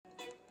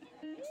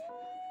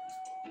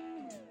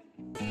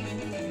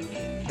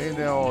Hey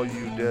now, all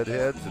you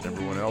deadheads and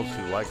everyone else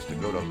who likes to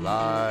go to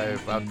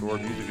live outdoor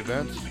music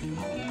events.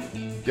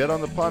 Dead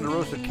on the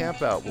Ponderosa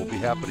Campout will be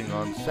happening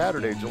on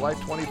Saturday, July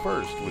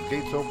 21st, with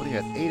gates opening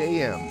at 8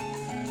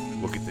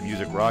 a.m. We'll get the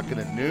music rocking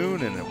at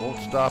noon, and it won't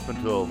stop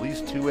until at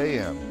least 2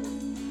 a.m.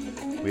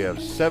 We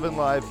have 7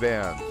 live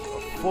bands,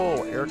 a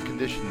full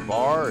air-conditioned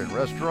bar and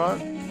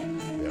restaurant.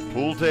 We have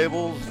pool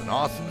tables, an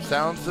awesome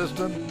sound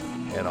system,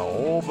 and a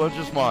whole bunch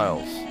of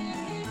smiles.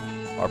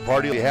 Our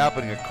party will be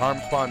happening at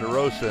Carms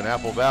Ponderosa in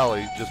Apple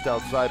Valley, just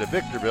outside of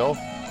Victorville.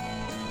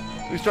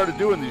 We started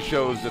doing these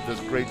shows at this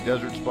great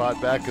desert spot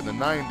back in the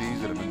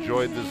 90s and have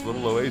enjoyed this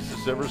little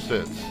oasis ever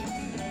since.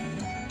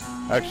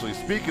 Actually,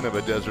 speaking of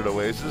a desert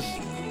oasis,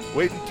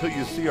 wait until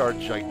you see our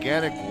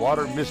gigantic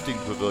water misting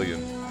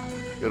pavilion.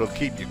 It'll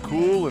keep you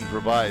cool and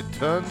provide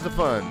tons of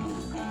fun.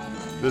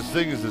 This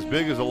thing is as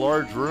big as a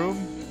large room,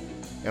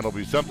 and it'll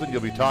be something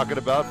you'll be talking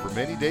about for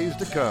many days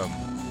to come.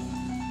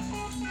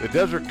 The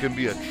desert can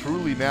be a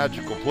truly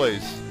magical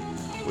place,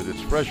 with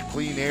its fresh,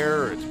 clean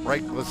air, its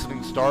bright,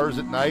 glistening stars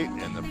at night,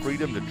 and the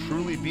freedom to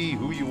truly be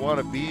who you want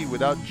to be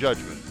without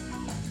judgment.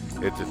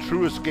 It's a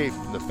true escape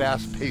from the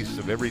fast pace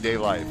of everyday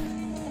life.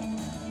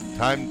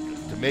 Time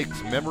to make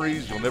some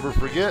memories you'll never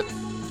forget.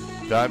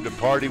 Time to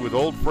party with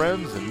old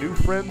friends and new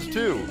friends,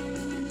 too.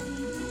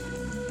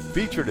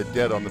 Featured at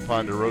Dead on the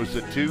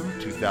Ponderosa 2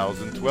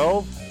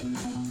 2012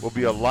 will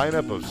be a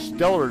lineup of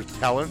stellar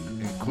talent,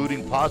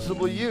 including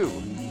possibly you.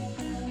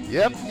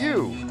 Yep,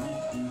 you.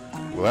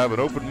 We'll have an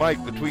open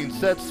mic between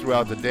sets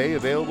throughout the day,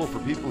 available for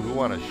people who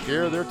want to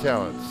share their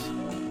talents.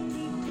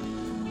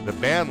 The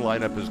band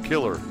lineup is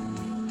killer.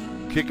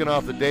 Kicking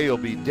off the day will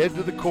be Dead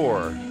to the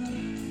Core,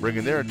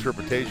 bringing their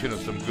interpretation of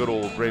some good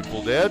old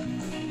Grateful Dead.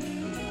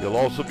 You'll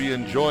also be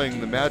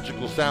enjoying the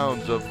magical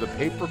sounds of the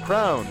Paper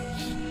Crowns.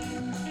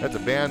 That's a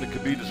band that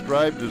could be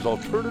described as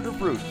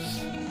alternative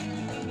roots.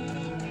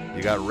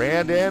 You got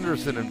Rand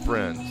Anderson and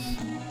Friends.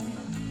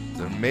 It's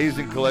an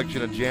amazing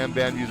collection of jam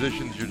band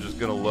musicians you're just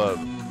going to love.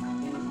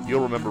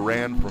 You'll remember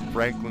Rand from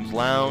Franklin's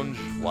Lounge,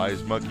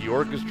 Wise Monkey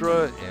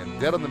Orchestra, and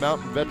Dead on the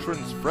Mountain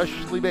veterans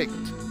Freshly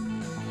Baked.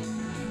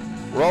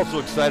 We're also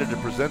excited to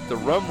present the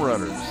Rum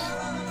Runners.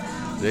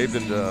 They've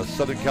been a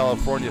Southern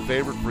California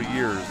favorite for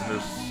years, and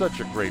they're such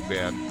a great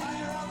band.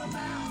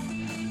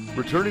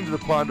 Returning to the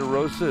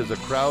Ponderosa is a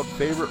crowd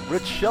favorite,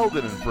 Rich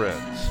Sheldon and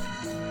Friends.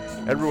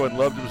 Everyone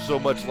loved him so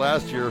much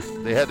last year,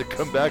 they had to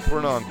come back for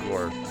an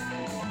encore.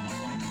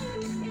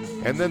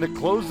 And then to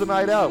close the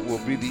night out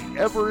will be the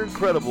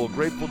ever-incredible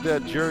Grateful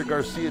Dead Jerry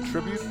Garcia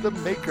tribute, The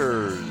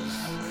Makers.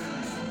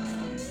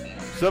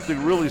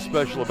 Something really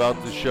special about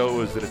this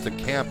show is that it's a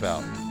camp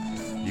out.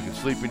 You can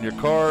sleep in your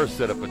car,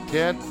 set up a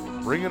tent,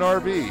 bring an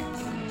RV.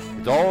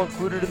 It's all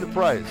included in the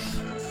price.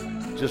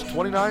 Just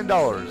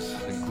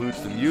 $29.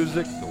 Includes the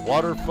music, the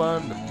water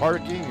fun, the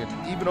parking, and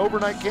even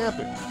overnight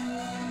camping.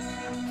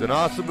 It's an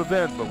awesome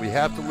event, but we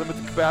have to limit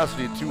the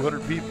capacity to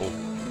 200 people,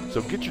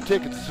 so get your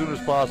tickets as soon as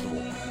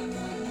possible.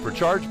 For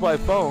charge by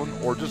phone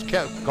or just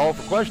call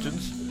for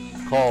questions,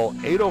 call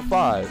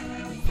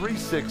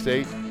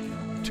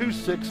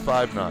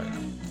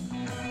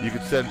 805-368-2659. You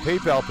can send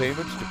PayPal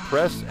payments to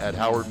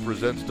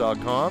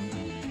press@howardpresents.com.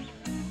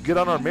 Get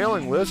on our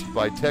mailing list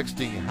by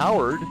texting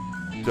Howard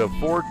to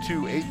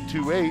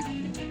 42828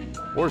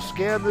 or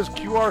scan this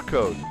QR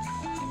code.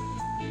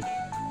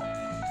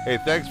 Hey,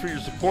 thanks for your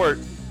support,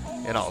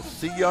 and I'll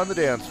see you on the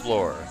dance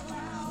floor.